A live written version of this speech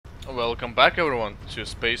Welcome back everyone to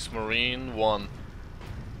Space Marine 1.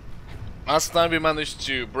 Last time we managed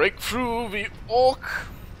to break through the Orc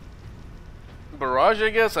barrage,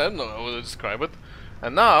 I guess, I don't know how to describe it.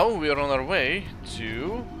 And now we are on our way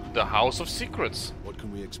to the House of Secrets. What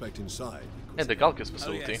can we expect inside? In the Galkis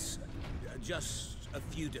facility. Oh, yes. Just a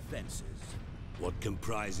few defenses. What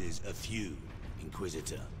comprises a few,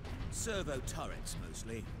 Inquisitor? Servo-turrets,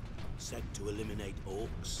 mostly. Set to eliminate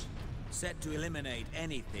orcs? Set to eliminate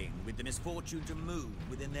anything with the misfortune to move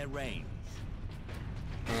within their range.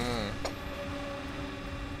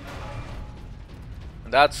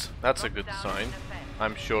 That's a good sign.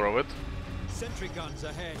 I'm sure of it. Sentry guns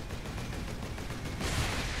ahead.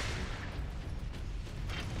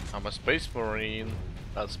 I'm a Space Marine.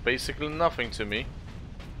 That's basically nothing to me.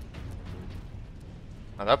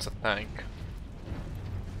 And that's a tank.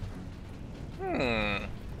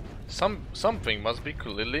 Something must be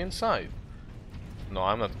clearly inside. No,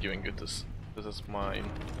 I'm not giving you this. This is mine.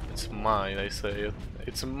 It's mine, I say it.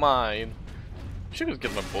 It's mine. I should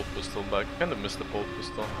get my bolt pistol back. I kinda missed the bolt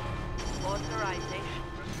pistol. Authorization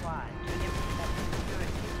required to implement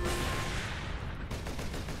security procedures.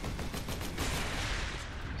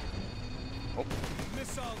 Oh.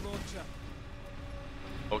 Missile launcher.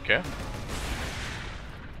 Okay.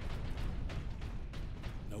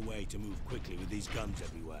 No way to move quickly with these guns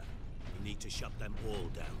everywhere. We need to shut them all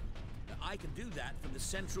down. I can do that from the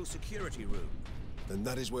central security room. Then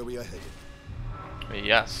that is where we are headed.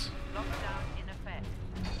 Yes. Lockdown in effect.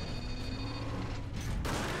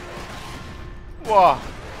 Wow.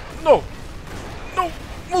 No. No.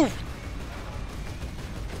 Move.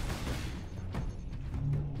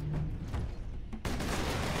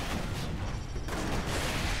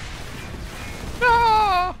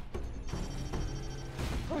 Ah!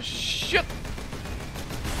 Oh shit.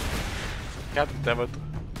 God damn it.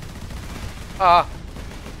 Ah.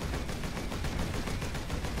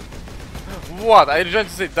 What? Are you trying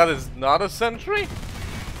to say that is not a sentry?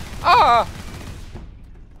 Ah!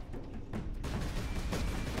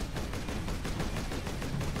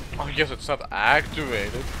 Oh, I guess it's not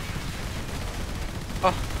activated.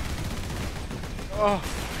 Oh. Oh.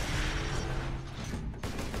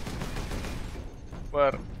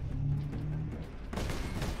 Where?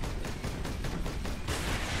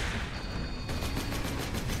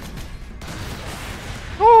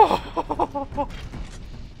 Oh.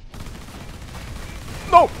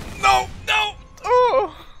 No! No! No!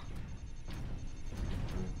 Oh!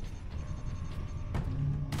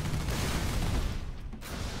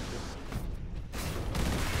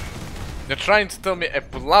 They're trying to tell me a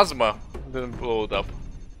plasma didn't blow it up.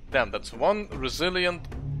 Damn, that's one resilient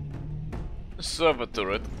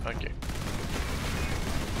servo-turret. Okay.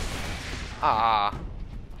 Ah.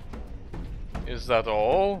 Is that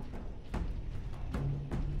all?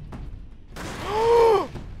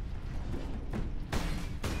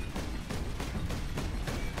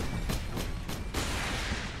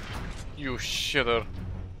 You shitter.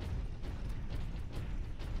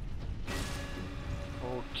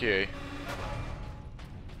 Okay.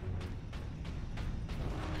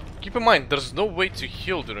 Keep in mind, there's no way to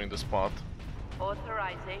heal during this part.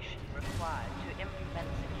 Authorization required to implement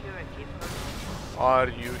security procedures. Are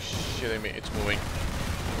you shitting me? It's moving.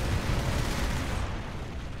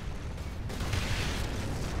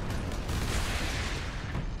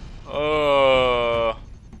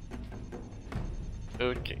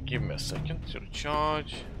 Okay, give me a second to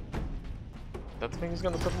recharge. That thing is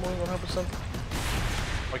gonna start moving 100%.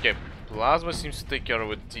 Okay, plasma seems to take care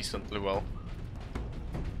of it decently well.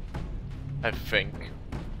 I think.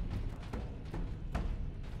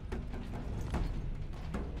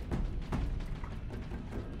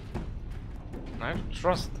 I don't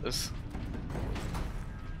trust this.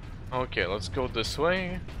 Okay, let's go this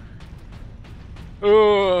way.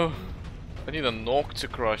 Oh, I need a knock to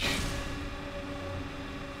crush.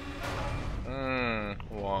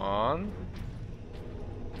 One.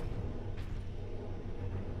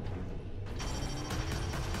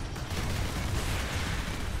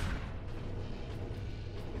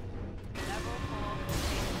 Level 4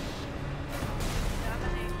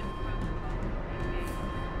 termination protocol.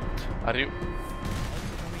 Are you?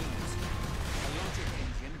 Marines, a logic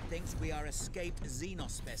engine thinks we are escaped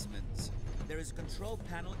XENOS specimens. There is a control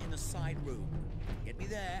panel in the side room. Get me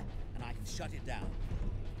there, and I can shut it down.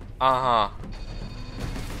 Uh-huh.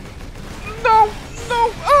 No!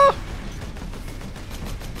 No! Ah!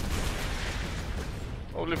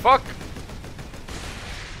 Holy fuck!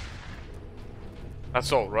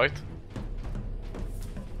 That's all, right?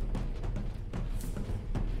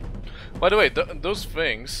 By the way, those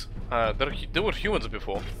things, they were humans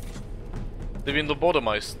before. They've been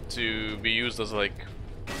lobotomized to be used as like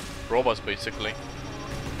robots, basically.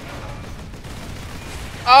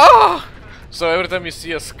 Ah! So every time you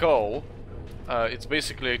see a skull, it's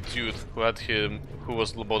basically a dude who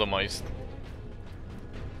was lobotomized.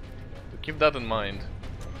 So keep that in mind.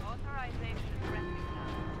 Authorization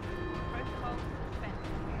recognized. Protocol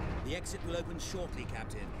suspended. The exit will open shortly,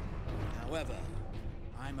 Captain. However,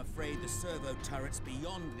 I'm afraid the servo turrets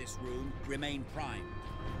beyond this room remain primed.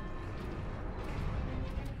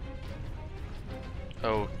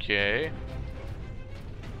 Okay.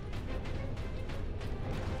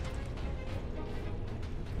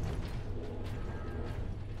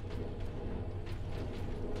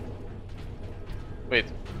 Wait,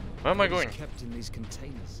 where am I going? Kept in these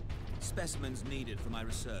containers. Specimens needed for my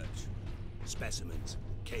research. Specimens,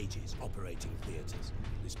 cages, operating theaters.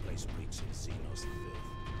 This place reeks of XENOS filth.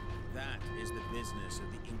 That is the business of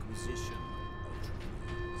the Inquisition,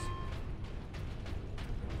 Ultramarines.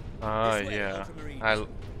 Ah, This way, yeah. Ultramarines.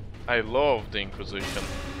 I love the Inquisition.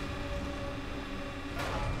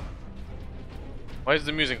 Why is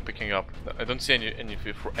the music picking up? I don't see any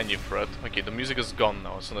threat. Okay, the music is gone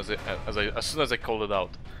now as soon as I called it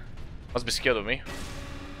out. Must be scared of me.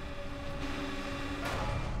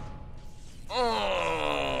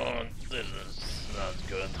 Oh, this is not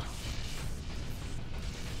good.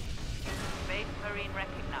 Space Marine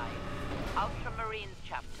recognized. Ultramarines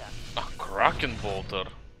chapter. A Kraken bolter.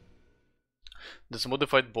 This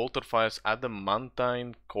modified bolter fires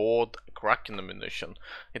adamantine cord Kraken ammunition.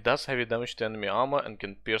 It does heavy damage to enemy armor and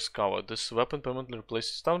can pierce cover. This weapon permanently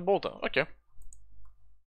replaces stun bolter. Okay.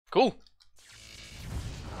 Cool.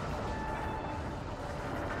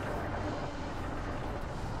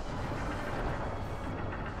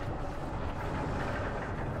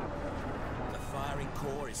 The firing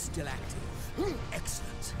core is still active.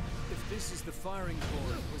 Excellent. If this is the firing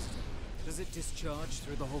core, does it discharge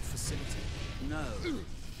through the whole facility? No,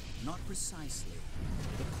 not precisely.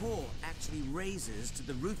 The core actually raises to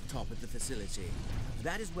the rooftop of the facility.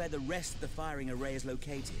 That is where the rest of the firing array is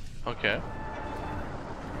located. Okay.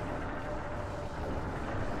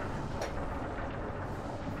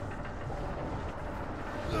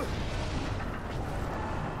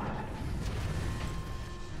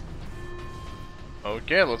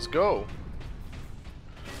 Okay, let's go.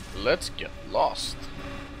 Let's get lost.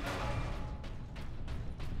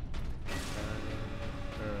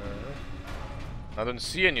 I don't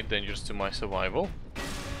see any dangers to my survival.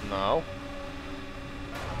 Now.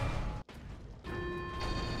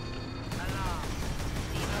 Alarm.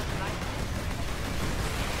 Xenos light.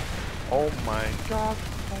 Oh my god.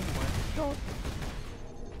 Oh my god.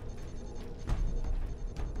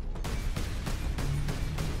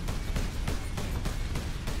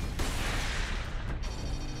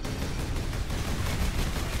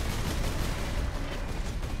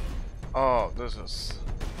 Oh, this is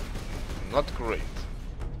not great.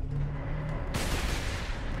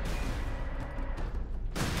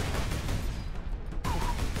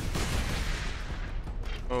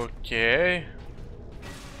 Okay.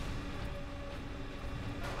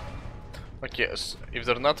 Okay, so if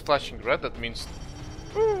they're not flashing red, that means...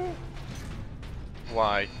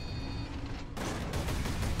 Why?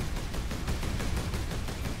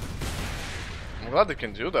 I'm glad they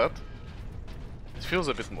can do that. It feels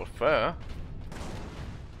a bit more fair.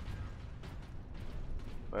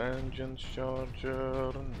 Vengeance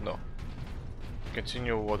charger... No.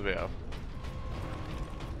 Continue what we have.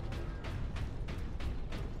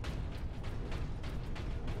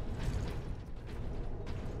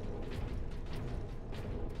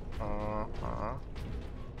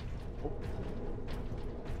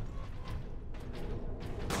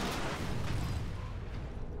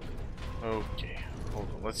 Okay, hold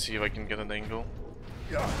on, let's see if I can get an angle.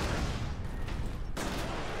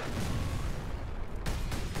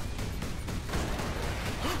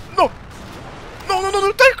 No! No, no, no,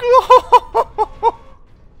 no, take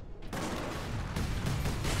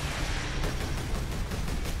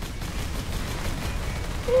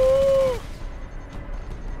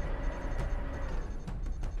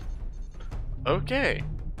Okay.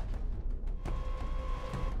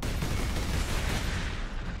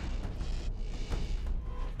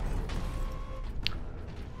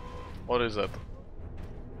 What is that?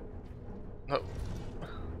 No.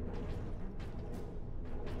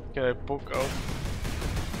 Can I poke out?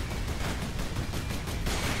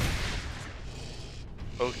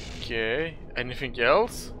 Okay. Anything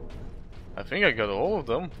else? I think I got all of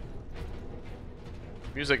them.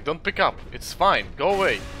 Music, don't pick up. It's fine. Go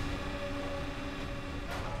away.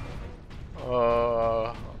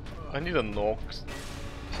 I need a knock.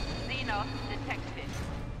 Xenos detected.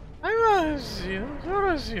 I'm a Xenos, you're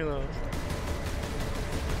a Xenos.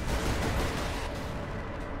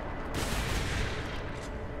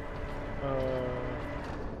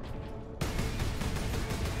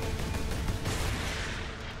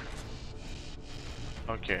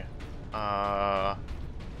 Okay.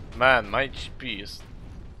 Man, my HP is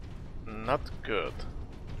not good.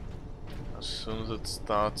 As soon as it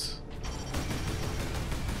starts.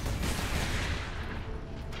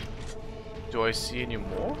 Do I see any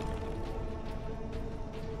more?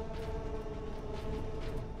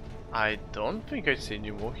 I don't think I see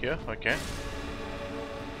any more here. Okay.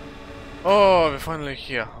 Oh, we're finally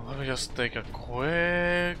here. Let me just take a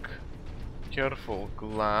quick, careful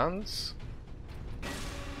glance.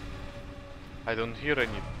 I don't hear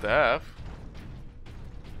any death.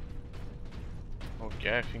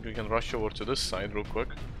 Okay, I think we can rush over to this side real quick.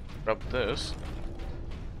 Grab this.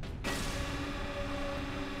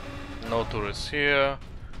 No turrets here.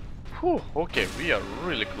 Whew, okay, we are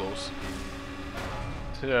really close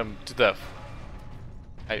to death.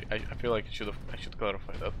 I feel like I should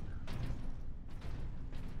clarify that.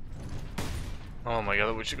 Oh my god,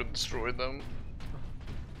 I wish I could destroy them.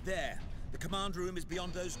 There. The command room is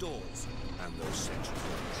beyond those doors. And those sentry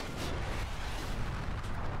guns.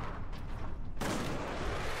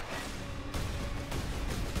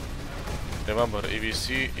 Remember, if you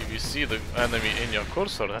see the enemy in your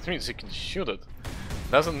cursor, that means you can shoot it.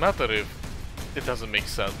 Doesn't matter if it doesn't make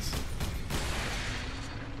sense.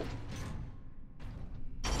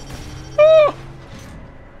 Ah!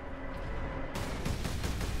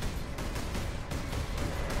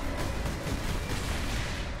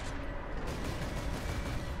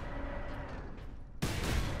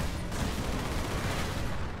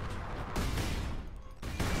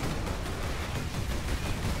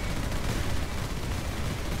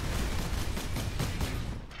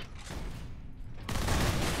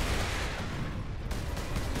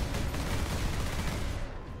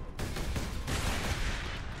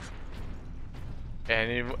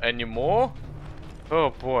 Any more? Oh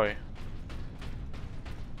boy.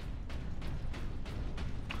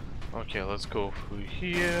 Okay, let's go through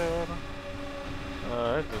here.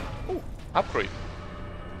 Oh, upgrade.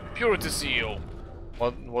 Purity Seal.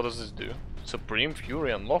 What does this do? Supreme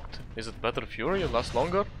Fury unlocked. Is it better Fury? Last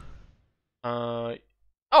longer? Oh,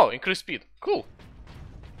 increase speed. Cool.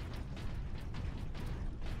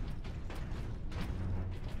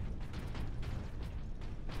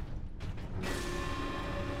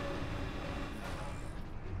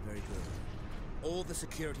 All the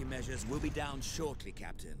security measures will be down shortly,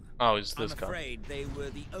 Captain. Oh, it's this guy. I'm afraid they were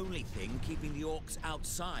the only thing keeping the orcs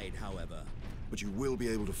outside, however. But you will be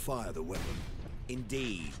able to fire the weapon.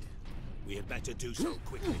 Indeed. We had better do so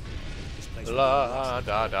quickly. This place La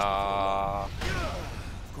da da.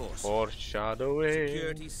 Of course. Foreshadowing.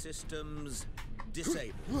 Security systems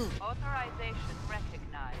disabled. Authorization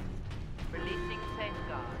recognized. Releasing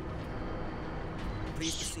safeguard.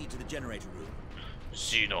 Please proceed to the generator room.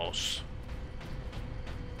 XENOS.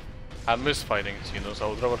 I miss fighting XENOS. I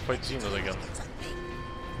would rather fight XENOS again.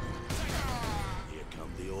 Here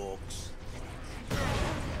come the orcs.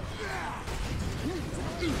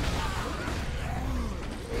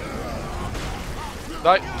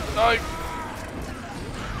 Die! Die!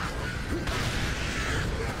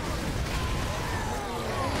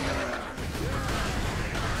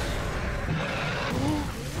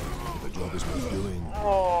 The job is worth doing.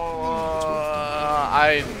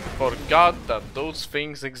 I forgot that those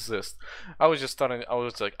things exist. I was just starting. I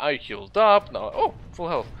was like, I healed up now. Oh, full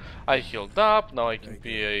health. I healed up now. I can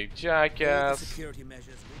be a All the jackass. security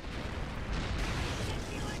measures.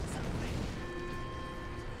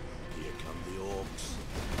 Here come the orcs.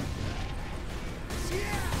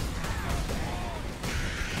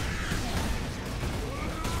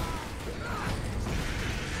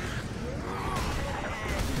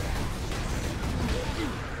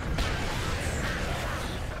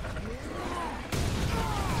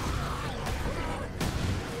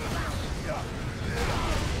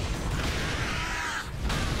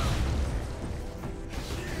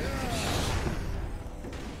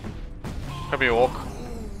 Heavy walk.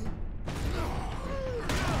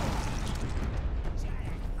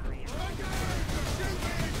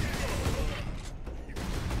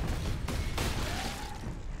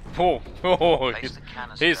 Oh, oh, Place the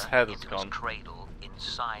canister his head is into gone. its cradle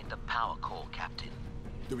inside the power core, Captain.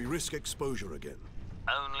 Do we risk exposure again?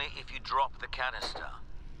 Only if you drop the canister.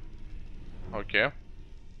 Okay.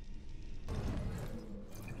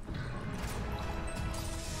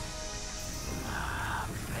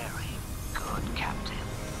 Very good, Captain.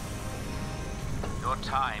 Your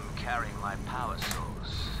time carrying my power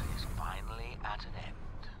source is finally at an end.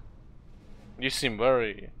 You seem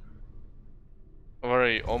very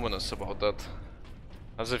ominous about that.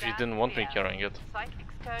 As if you didn't want me carrying it. Cyclic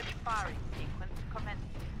scourge firing sequence commencing.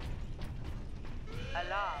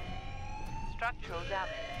 Alarm. Structural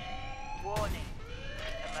damage. Warning.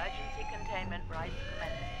 Emergency containment rights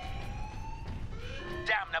commencing.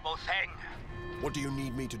 Damnable thing! What do you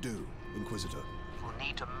need me to do, Inquisitor? You'll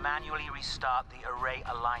need to manually restart the array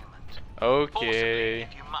alignment. Okay. Forcibly,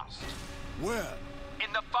 if you must. Where?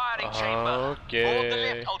 In the firing chamber. Okay. Board the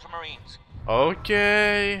lift, Ultramarines.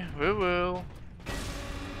 Okay, we will.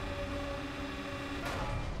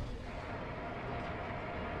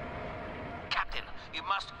 Captain, you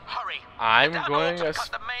must hurry. I'm Get down going to as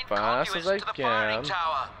cut the main fast conduits as I to the firing can.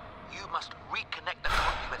 tower. You must reconnect the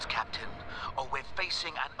conduits, Captain, or we're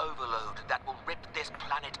facing an overload that will rip this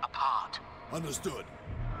planet apart. Understood.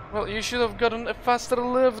 Well, you should have gotten a faster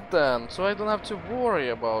lift then, so I don't have to worry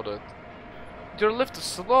about it. Your lift is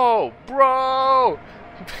slow, bro!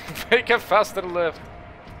 Make a faster lift.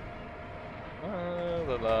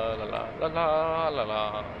 La la la la la la la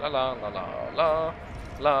la la la la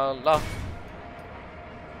la la.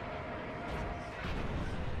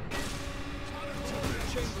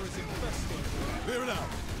 Chamber is infested. Clear it out.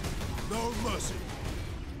 No mercy.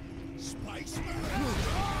 Spaceman!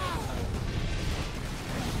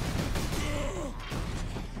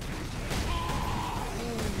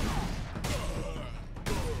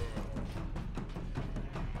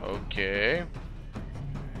 Okay.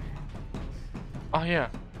 Oh yeah.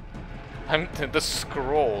 I'm the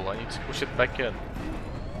scroll. I need to push it back in.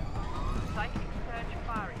 Cyclic scourge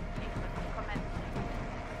firing sequence commencing.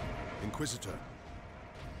 Inquisitor,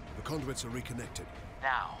 the conduits are reconnected.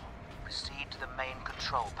 Now, proceed to the main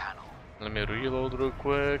control panel. Let me reload real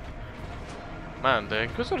quick. Man, the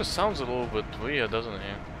Inquisitor sounds a little bit weird, doesn't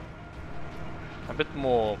he? A bit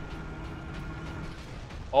more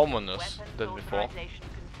ominous Weapons than before. authorization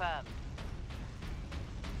confirmed.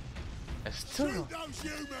 I still. those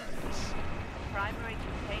humans! Primary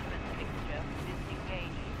containment fixture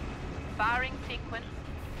disengaging. Firing sequence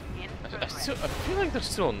in progress. I feel like there's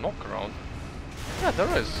still a knock around. Yeah,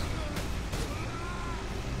 there is.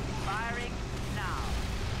 Firing now.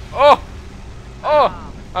 Oh!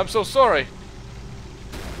 Oh! I'm so sorry.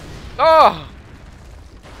 Oh!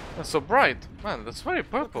 That's so bright. Man, that's very Look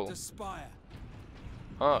at purple. the spire.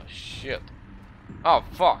 Oh, shit. Oh,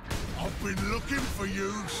 fuck. I've been looking for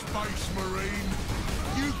you, Space Marine.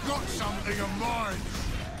 You got something of mine.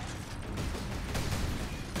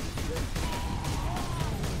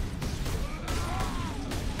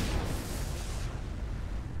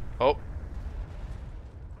 Oh.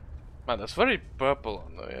 Man, that's very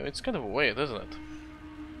purple. It's kind of weird, isn't it?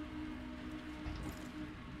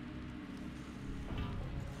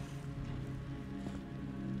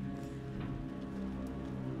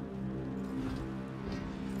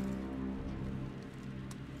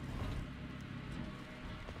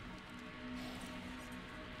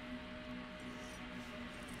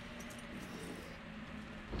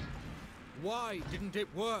 Why didn't it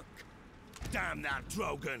work? Damn that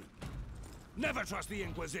Drogon! Never trust the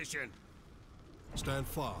Inquisition! Stand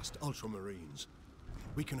fast, Ultramarines.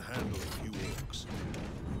 We can handle a few orcs.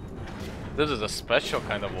 This is a special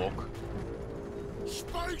kind of walk.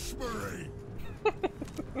 Space Marine!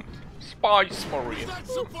 Spice Marine.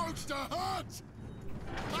 That's supposed to hurt!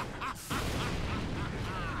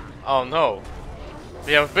 Oh no.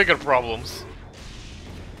 We have bigger problems.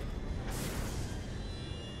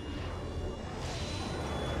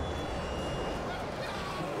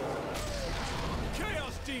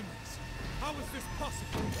 Chaos demons! How is this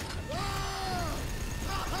possible? Ah!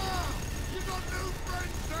 Aha! You got new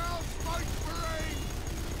friends now, Space Marine!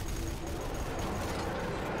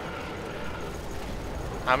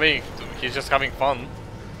 I mean, he's just having fun.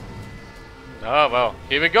 Oh well,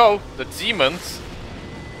 here we go. The demons.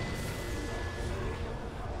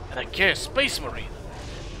 And a Chaos Space Marine.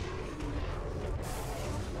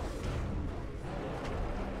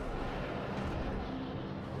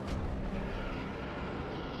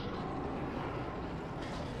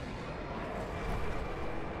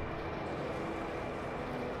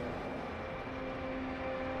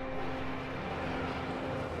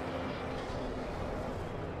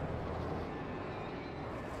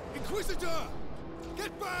 Inquisitor!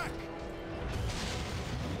 Get back!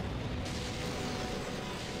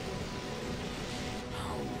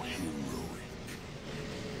 How heroic.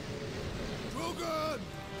 Drogon!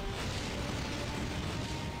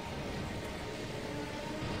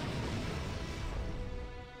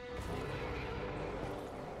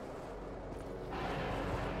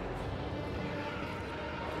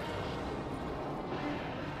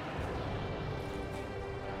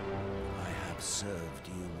 I have served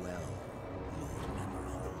you well, Lord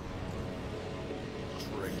Memory.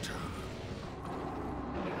 Traitor.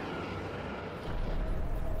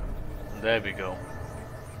 There we go.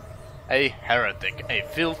 A heretic. A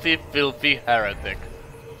filthy, filthy heretic.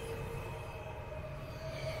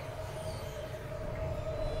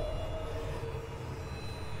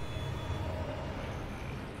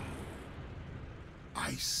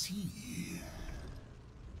 I see.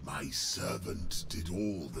 My servant did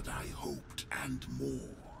all that I hoped and more.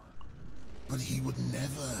 But he would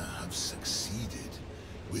never have succeeded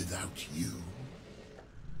without you,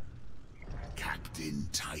 Captain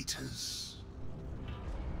Titus.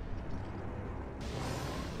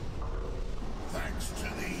 Thanks to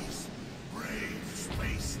these brave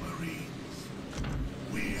space marines,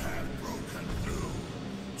 we have broken through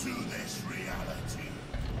to this reality.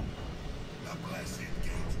 The blessed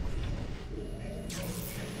gateway.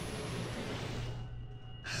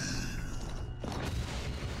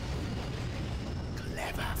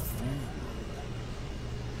 Clever fool.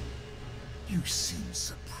 You seem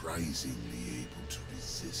surprisingly able to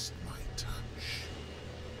resist my touch,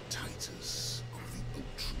 Titus of the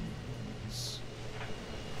Ultramarines.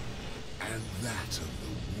 And that of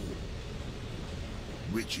the war,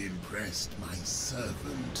 which impressed my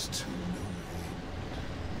servant to no end.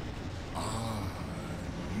 Ah,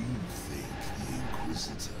 you think the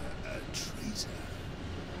Inquisitor a traitor,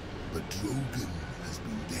 but Drogon has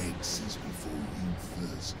been dead since before you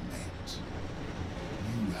first met.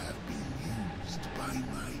 You have been used by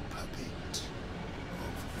my puppet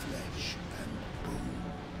of flesh and bone.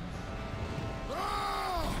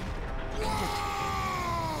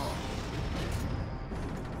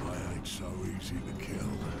 I ain't so easy to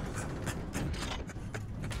kill.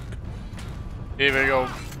 Here we go.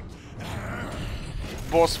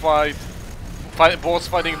 Boss fight. Boss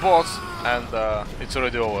fighting boss, and it's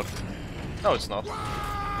already over. No, it's not.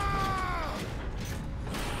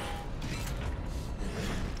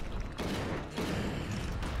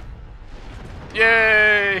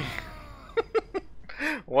 Yay!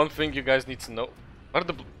 One thing you guys need to know: where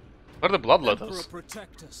are the bloodletters? Emperor,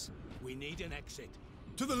 protect us. We need an exit.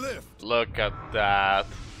 To the left! Look at that.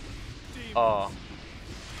 Oh.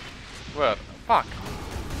 Where? Fuck.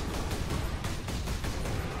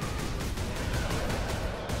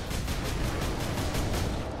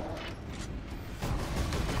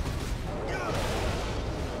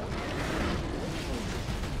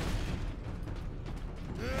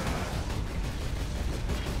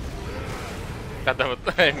 God damn it,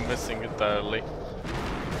 I'm missing entirely.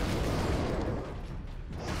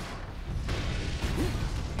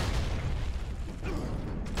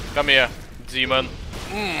 Come here, demon.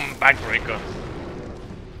 Backbreaker.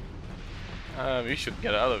 We should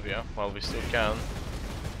get out of here while we still can.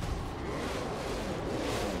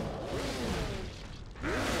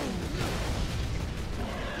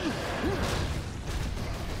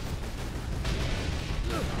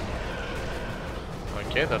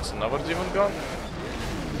 Okay, that's another demon gone.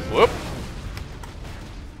 Whoop!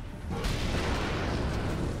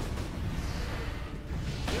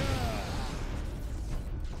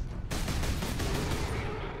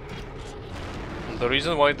 The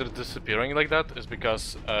reason why they're disappearing like that is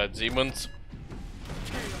because demons,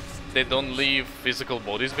 they don't leave physical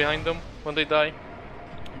bodies behind them when they die.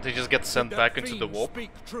 They just get sent back into the warp.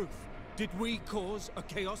 Speak truth. Did we cause a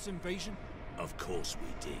chaos invasion? Of course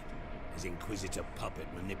we did. His Inquisitor puppet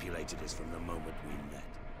manipulated us from the moment we met.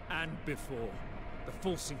 And before. The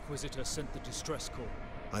false Inquisitor sent the distress call.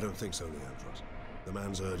 I don't think so, Leandros. The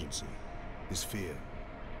man's urgency, his fear.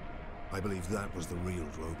 I believe that was the real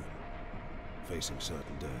Drogon, facing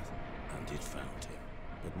certain death. And it found him.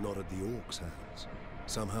 But not at the Orcs' hands.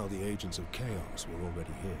 Somehow the agents of chaos were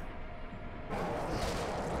already here.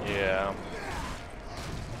 Yeah.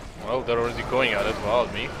 Well, they're already going at it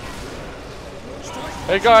without me.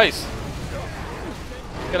 Hey guys!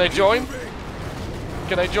 Can I join?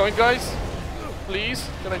 Can I join, guys? Please?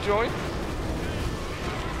 Can I join?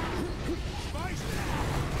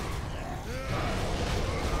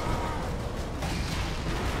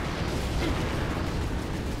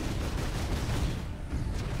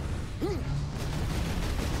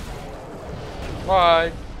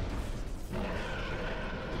 Bye!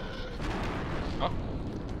 Oh.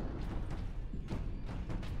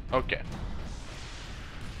 Okay.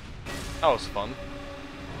 That was fun.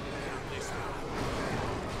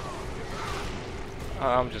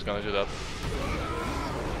 I'm just gonna do that.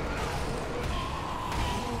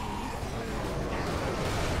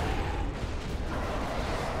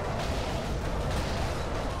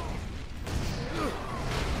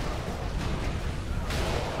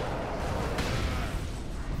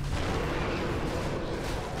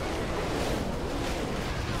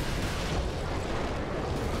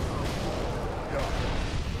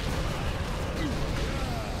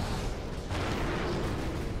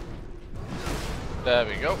 There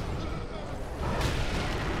we go.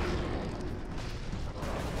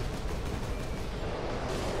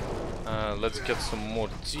 Let's get some more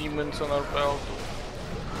demons on our belt.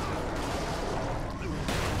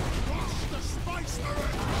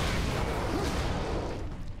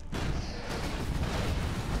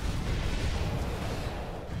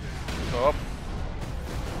 Go up.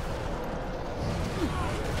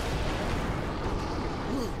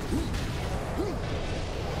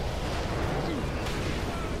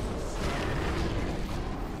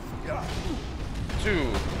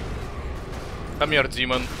 Two. Come here,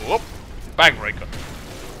 demon. Whoop. Backbreaker.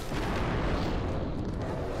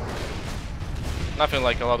 Nothing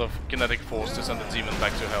like a lot of kinetic force to send the demon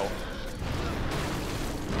back to hell.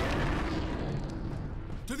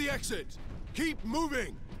 To the exit! Keep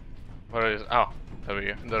moving! Where is? Oh,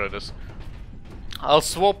 there it is. I'll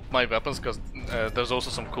swap my weapons because there's also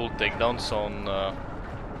some cool takedowns on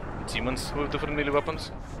demons with different melee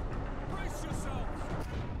weapons.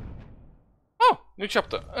 Oh, new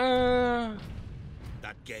chapter.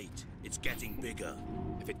 That gate, it's getting bigger.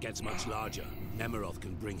 If it gets much larger, Nemeroth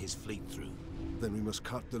can bring his fleet through. Then we must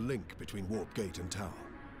cut the link between Warp Gate and Tower.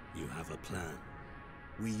 You have a plan.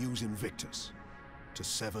 We use Invictus to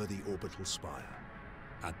sever the orbital spire.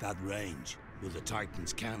 At that range, will the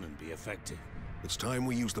Titan's cannon be effective? It's time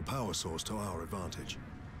we use the power source to our advantage.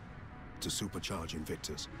 To supercharge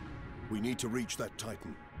Invictus, we need to reach that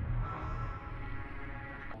Titan.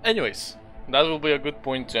 Anyways, that will be a good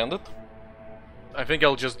point to end it. I think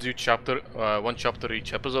I'll just do one chapter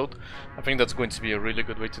each episode. I think that's going to be a really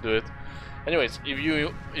good way to do it. Anyways, if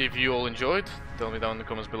you all enjoyed, tell me down in the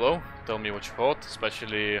comments below. Tell me what you thought,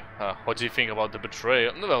 especially what do you think about the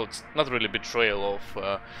betrayal. Well, it's not really betrayal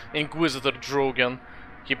of Inquisitor Drogan.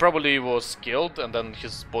 He probably was killed, and then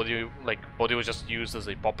his body was just used as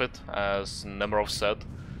a puppet, as Nemeroth said.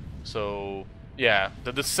 So yeah,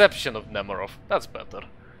 the deception of Nemeroth. That's better.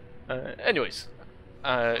 Anyways,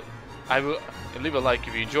 I will leave a like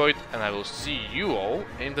if you enjoyed, and I will see you all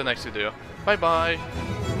in the next video. Bye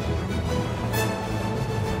bye!